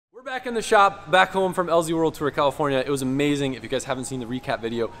We're back in the shop, back home from LZ World Tour California. It was amazing. If you guys haven't seen the recap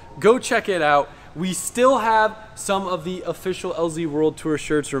video, go check it out. We still have some of the official LZ World Tour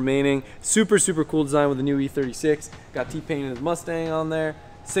shirts remaining. Super, super cool design with the new E36. Got T-Pain and his Mustang on there.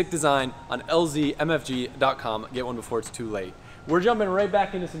 Sick design on lzmfg.com. Get one before it's too late. We're jumping right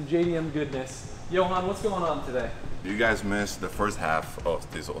back into some JDM goodness. Johan, what's going on today? You guys missed the first half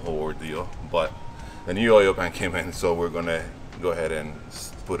of this whole ordeal, but the new oil pan came in, so we're gonna go ahead and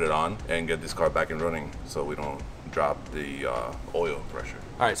put it on and get this car back and running so we don't drop the oil pressure.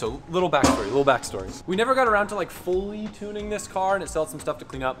 All right, so little backstory. We never got around to like fully tuning this car, and it still had some stuff to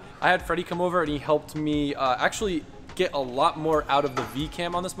clean up. I had Freddie come over and he helped me actually get a lot more out of the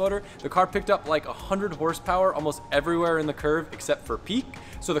V-cam on this motor. The car picked up like 100 horsepower almost everywhere in the curve except for peak.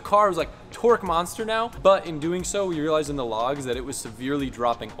 So the car was like torque monster now, but in doing so, we realized in the logs that it was severely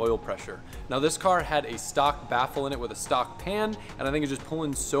dropping oil pressure. Now this car had a stock baffle in it with a stock pan, and I think it's just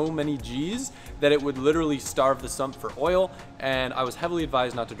pulling so many G's that it would literally starve the sump for oil, and I was heavily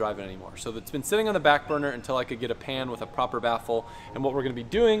advised not to drive it anymore. So it's been sitting on the back burner until I could get a pan with a proper baffle, and what we're gonna be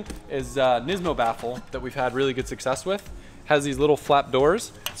doing is Nismo baffle that we've had really good success with. Has these little flap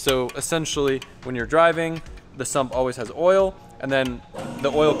doors, so essentially when you're driving, the sump always has oil, and then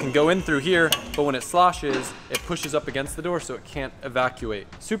the oil can go in through here, but when it sloshes, it pushes up against the door so it can't evacuate.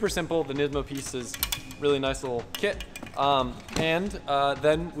 Super simple. The Nismo piece is really nice little kit, and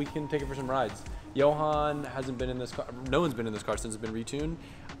then we can take it for some rides. Johan hasn't been in this car, no one's been in this car since it's been retuned.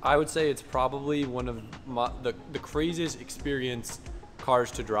 I would say it's probably one of the craziest experience cars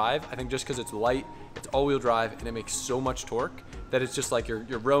to drive. I think just because it's light, it's all-wheel drive, and it makes so much torque that it's just like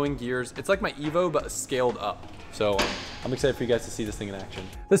you're rowing gears. It's like my Evo, but scaled up. So I'm excited for you guys to see this thing in action.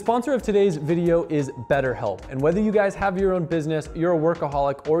 The sponsor of today's video is BetterHelp. And whether you guys have your own business, you're a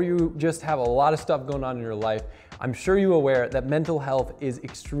workaholic, or you just have a lot of stuff going on in your life, I'm sure you're aware that mental health is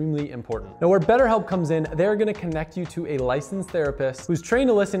extremely important. Now, where BetterHelp comes in, they're gonna connect you to a licensed therapist who's trained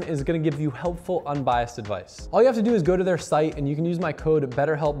to listen, is gonna give you helpful, unbiased advice. All you have to do is go to their site, and you can use my code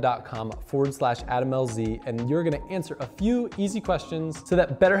betterhelp.com/AdamLZ, and you're gonna answer a few easy questions so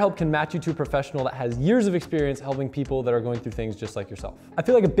that BetterHelp can match you to a professional that has years of experience helping people that are going through things just like yourself. I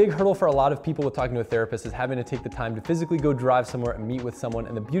feel like a big hurdle for a lot of people with talking to a therapist is having to take the time to physically go drive somewhere and meet with someone,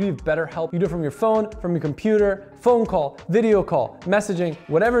 and the beauty of BetterHelp, you do it from your phone, from your computer, phone call, video call, messaging,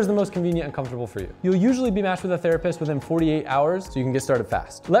 whatever is the most convenient and comfortable for you. You'll usually be matched with a therapist within 48 hours, so you can get started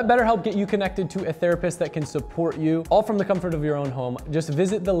fast. Let BetterHelp get you connected to a therapist that can support you, all from the comfort of your own home. Just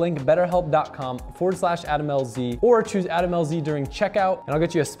visit the link betterhelp.com/AdamLZ, or choose AdamLZ during checkout, and I'll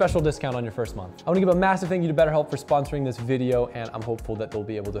get you a special discount on your first month. I wanna give a massive thank you to BetterHelp for sponsoring this video, and I'm hopeful that they'll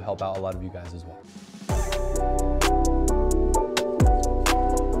be able to help out a lot of you guys as well.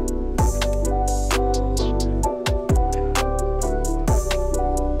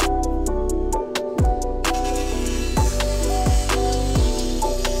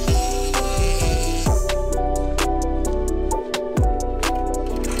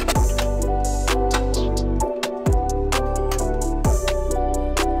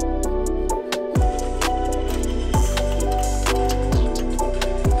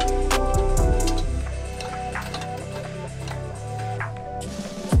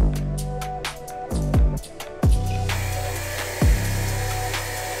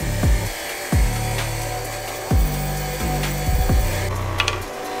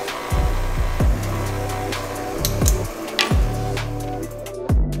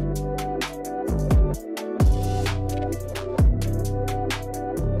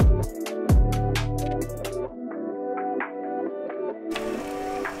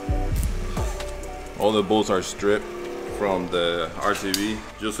 All the bolts are stripped from the RTV.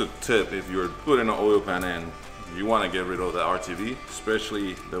 Just a tip, if you're putting an oil pan in, you want to get rid of the RTV,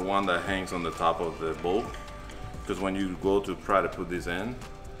 especially the one that hangs on the top of the bolt, because when you go to try to put this in,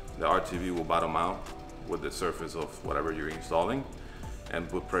 the RTV will bottom out with the surface of whatever you're installing and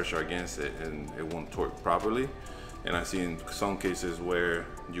put pressure against it, and it won't torque properly. And I've seen some cases where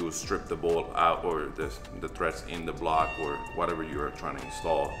you will strip the bolt out, or the threads in the block, or whatever you are trying to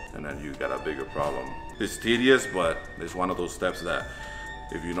install, and then you got a bigger problem. It's tedious, but it's one of those steps that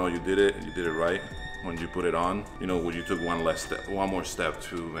if you know you did it right, when you put it on, you know, when you took one more step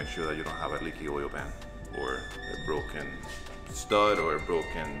to make sure that you don't have a leaky oil pan, or a broken stud, or a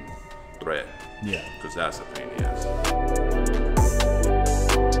broken thread. Yeah. Because that's a pain, yes.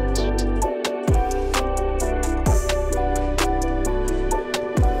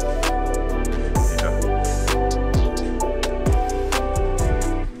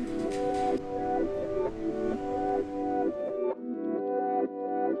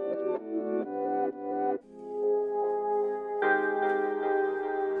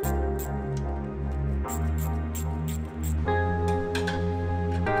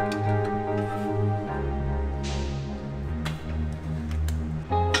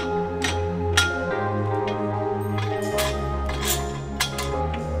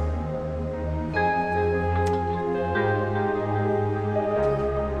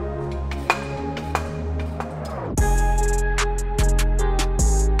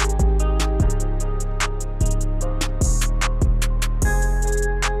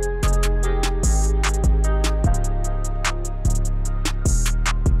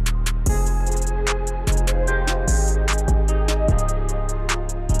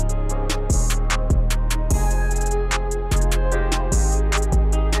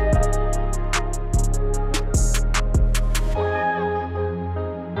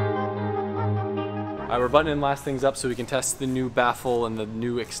 We're buttoning last things up so we can test the new baffle and the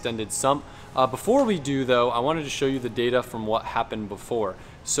new extended sump. Before we do though, I wanted to show you the data from what happened before.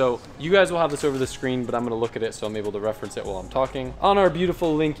 So you guys will have this over the screen, but I'm gonna look at it so I'm able to reference it while I'm talking. On our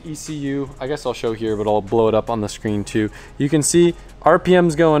beautiful Link ECU, I guess I'll show here, but I'll blow it up on the screen too. You can see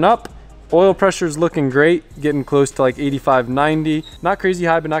RPM's going up, oil pressure's looking great, getting close to like 85, 90. Not crazy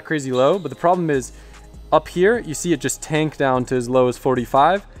high, but not crazy low. But the problem is up here, you see it just tank down to as low as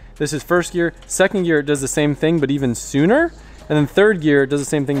 45. This is first gear. Second gear, it does the same thing, but even sooner. And then third gear, it does the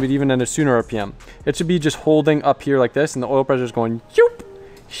same thing, but even at a sooner RPM. It should be just holding up here like this, and the oil pressure is going yoop,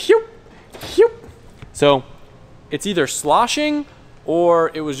 yoop, yoop. So it's either sloshing or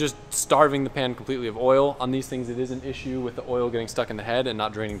it was just starving the pan completely of oil. On these things, it is an issue with the oil getting stuck in the head and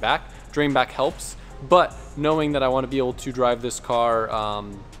not draining back. Drain back helps, but knowing that I want to be able to drive this car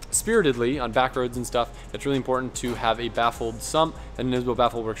spiritedly on back roads and stuff, it's really important to have a baffled sump, and an invisible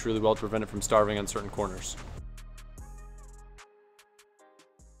baffle works really well to prevent it from starving on certain corners.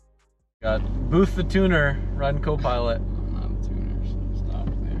 Got Booth the tuner riding co-pilot. I'm not a tuner, so stop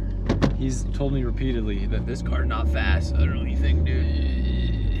there. He's told me repeatedly that this car's not fast. I don't really think, dude.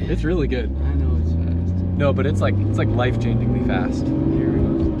 It's really good. I know it's fast. No, but it's like life-changingly fast. Here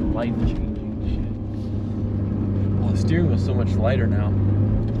goes life-changing shit. Oh, the steering wheel's so much lighter now.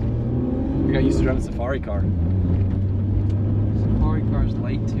 I got used to driving a safari car. Safari car's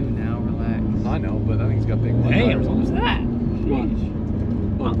light too now, relax. I know, but that thing's got big wheels. Damn, what was that?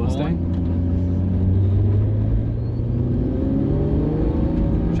 What, Mustang?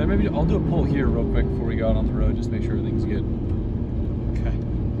 Should I maybe, I'll do a pull here real quick before we go out on the road, just to make sure everything's good. Okay.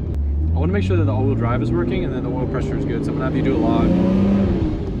 I want to make sure that the all-wheel drive is working and then the oil pressure is good, so I'm going to have you do a log.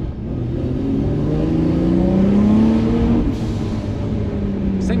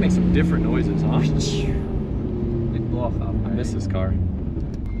 This thing makes some different noises, huh? Big blow off out. I miss this car.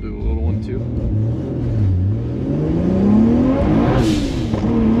 I'll do a little one too.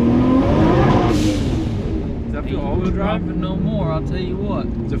 Does that feel all-wheel drive? No more, I'll tell you what.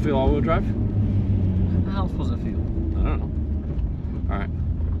 Does it feel all-wheel drive? How does it feel? I don't know. Alright.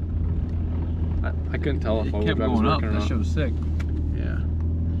 I couldn't tell if all-wheel drive was working or not. That shit was sick. Yeah.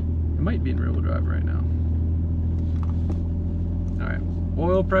 It might be in rear-wheel drive right now. Alright.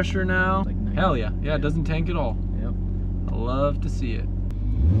 Oil pressure now. Like nice. Hell yeah. Yeah, it doesn't tank at all. Yep. I love to see it.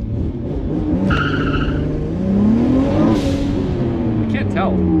 I can't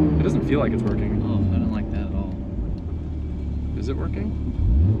tell. It doesn't feel like it's working. Oh, I don't like that at all. Is it working?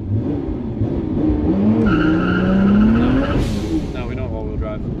 No, we don't have all-wheel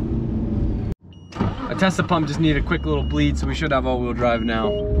drive. I tested the pump, just needed a quick little bleed, so we should have all-wheel drive now.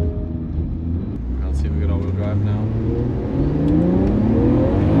 Let's see if we get all-wheel drive now.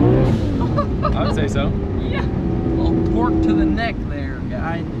 I would say so. Yeah. A little torque to the neck there,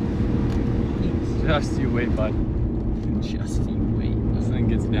 guy. Just you wait, bud. Just you wait. This thing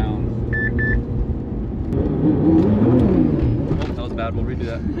gets down. Oh, that was bad. We'll redo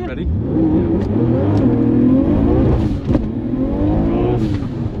that. Ready?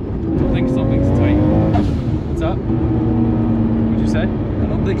 I think something's tight. What's up? What'd you say? I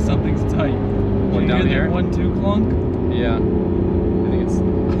don't think something's tight. What, down here? 1-2 clunk? Yeah. I think it's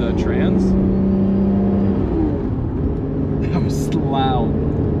the trans. That was loud.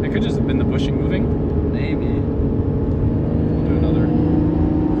 It could just have been the bushing moving. Maybe. We'll do another.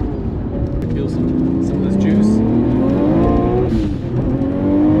 Feel some of this juice.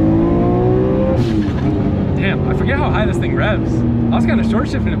 Damn, I forget how high this thing revs. I was kind of short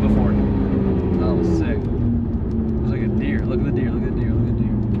shifting it before. That was sick. It was like a deer. Look at the deer, look at the deer, look at the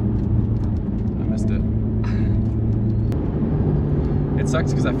deer. I missed it. It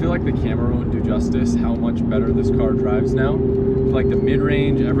sucks because I feel like the camera won't do justice how much better this car drives now. Like the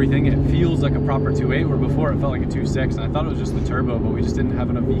mid-range, everything, it feels like a proper 2.8, where before it felt like a 2.6, and I thought it was just the turbo, but we just didn't have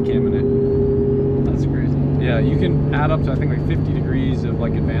enough V-cam in it. That's crazy. Yeah, you can add up to I think like 50 degrees of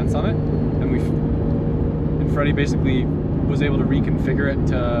like advance on it, and Freddie basically was able to reconfigure it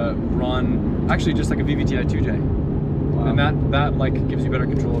to run actually just like a VVTi 2J. Wow. And that like gives you better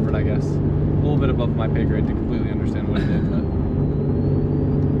control over it, I guess. A little bit above my pay grade to completely understand what it did, but.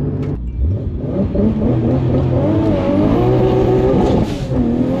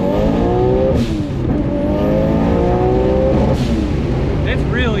 It's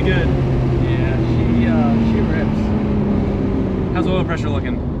really good. Yeah, she rips. How's oil pressure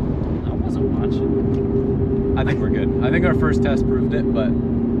looking? I wasn't watching. I think we're good. I think our first test proved it, but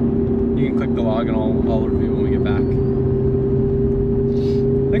you can click the log and I'll review when we get back.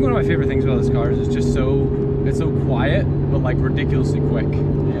 I think one of my favorite things about this car is it's just it's so quiet, but like ridiculously quick.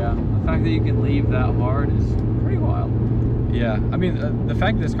 Yeah, the fact that you can leave that hard is pretty wild. Yeah, I mean, the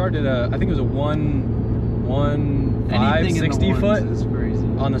fact that this car did I think it was a Anything 60 in the foot ones is crazy.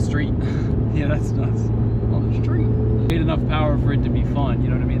 on the street. Yeah, that's nuts. On the street. Made enough power for it to be fun. You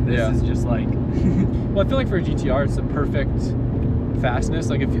know what I mean? This is just like. Well, I feel like for a GTR, it's the perfect fastness.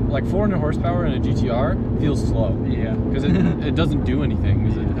 Like if you, like 400 horsepower in a GTR feels slow. Yeah. Because it doesn't do anything.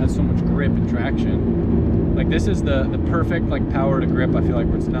 Because it has so much grip and traction. Like this is the perfect like power to grip. I feel like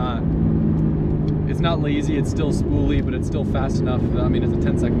where it's not lazy. It's still spooly, but it's still fast enough. I mean, it's a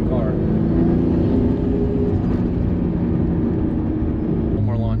 10-second car. One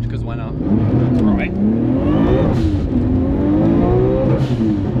more launch, because why not? All right.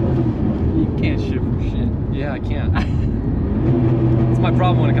 You can't shift for shit. Yeah, I can't. It's my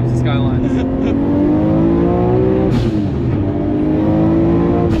problem when it comes to Skylines.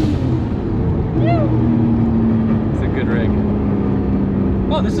 It's a good rig.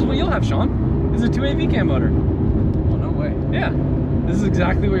 Oh, this is what you'll have, Sean. This is a 2.8 VCAM motor. Oh, no way. Yeah. This is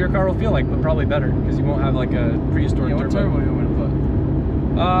exactly what your car will feel like, but probably better, because you won't have like a prehistoric What turbo. turbo you want to put?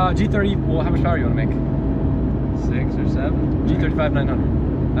 G30, well, how much power do you want to make? 6 or 7? G35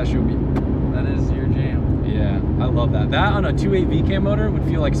 900. That should be. That is your jam. Yeah, I love that. That on a 2.8 VCAM motor would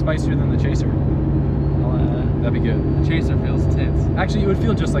feel like spicier than the Chaser. That'd be good. The Chaser feels tits. Actually, it would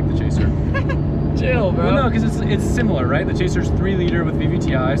feel just like the Chaser. Chill, bro. Well, no, because it's similar, right? The Chaser's 3 liter with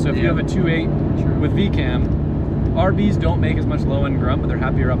VVTi, so if you have a 2.8 with VCAM, RBs don't make as much low end grunt, but they're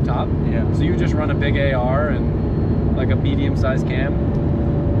happier up top. Yeah. So you just run a big AR and like a medium sized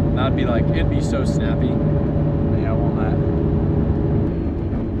cam. That'd be like, it'd be so snappy. Yeah, I want that.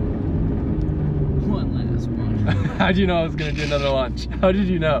 One last one. How'd you know I was gonna do another launch? How did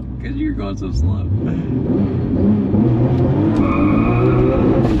you know? Because you're going so slow.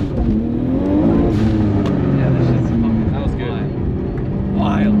 Yeah, this shit's fucking. That was good.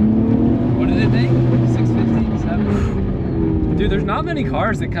 Wild. What did it make? 650, 7? Dude, there's not many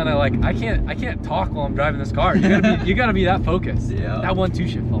cars that kind of like, I can't talk while I'm driving this car. You gotta be that focused. Yeah. That 1.2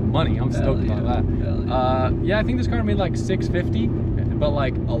 shit felt money. I'm stoked about that. Yeah, I think this car made like 650, but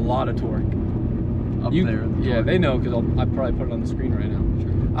like a lot of torque. Up there. Yeah, they know because I probably put it on the screen right now.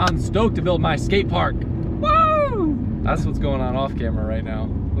 Sure. I'm stoked to build my skate park. Woo! That's what's going on off camera right now.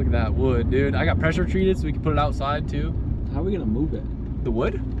 Look at that wood, dude. I got pressure treated so we can put it outside too. How are we gonna move it? The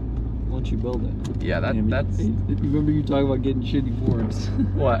wood? Once you build it. Yeah, that's. Remember you talking about getting shitty Fords?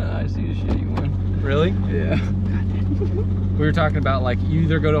 What? I see the shitty one. Really? Yeah. We were talking about like you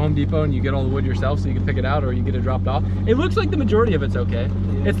either go to Home Depot and you get all the wood yourself so you can pick it out, or you get it dropped off. It looks like the majority of it's okay.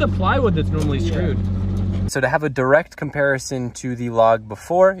 Yeah. It's the plywood that's normally screwed. So to have a direct comparison to the log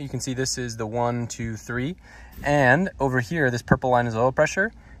before, you can see this is the 1, 2, 3. And over here, this purple line is oil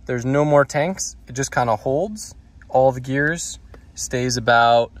pressure. There's no more tanks. It just kind of holds all the gears, stays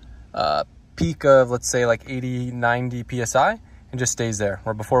about peak of, let's say like 80, 90 PSI, and just stays there.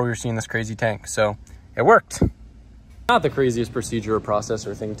 Where before we were seeing this crazy tank. So it worked. Not the craziest procedure or process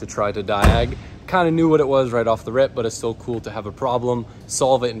or thing to try to diag. Kind of knew what it was right off the rip, but it's still cool to have a problem,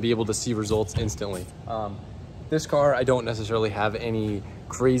 solve it, and be able to see results instantly. This car, I don't necessarily have any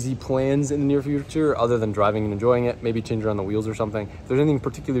crazy plans in the near future other than driving and enjoying it, maybe change around the wheels or something. If there's anything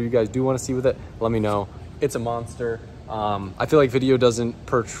particular you guys do want to see with it, let me know. It's a monster. I feel like video doesn't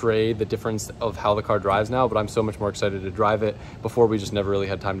portray the difference of how the car drives now, but I'm so much more excited to drive it. Before, we just never really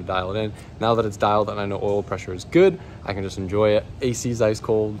had time to dial it in. Now that it's dialed and I know oil pressure is good, I can just enjoy it. AC's ice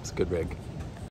cold, it's a good rig.